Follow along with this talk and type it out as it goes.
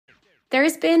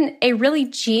There's been a really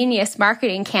genius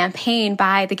marketing campaign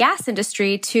by the gas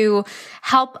industry to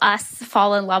help us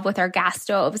fall in love with our gas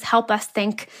stoves, help us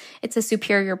think it's a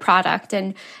superior product.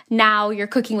 And now you're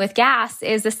cooking with gas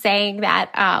is a saying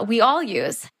that we all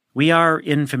use. We are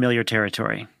in familiar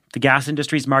territory. The gas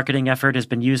industry's marketing effort has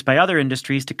been used by other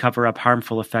industries to cover up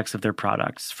harmful effects of their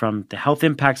products, from the health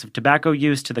impacts of tobacco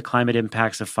use to the climate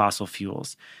impacts of fossil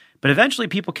fuels. But eventually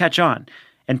people catch on,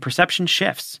 and perception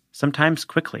shifts, sometimes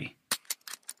quickly.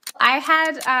 I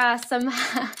had some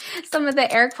of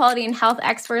the air quality and health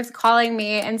experts calling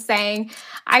me and saying,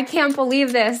 I can't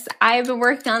believe this. I've been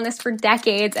working on this for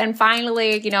decades. And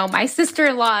finally, my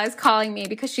sister-in-law is calling me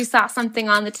because she saw something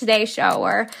on the Today Show.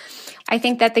 Or I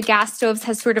think that the gas stoves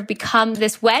has sort of become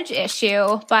this wedge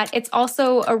issue, but it's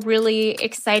also a really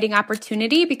exciting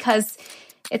opportunity because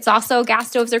gas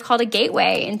stoves are called a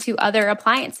gateway into other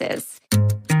appliances.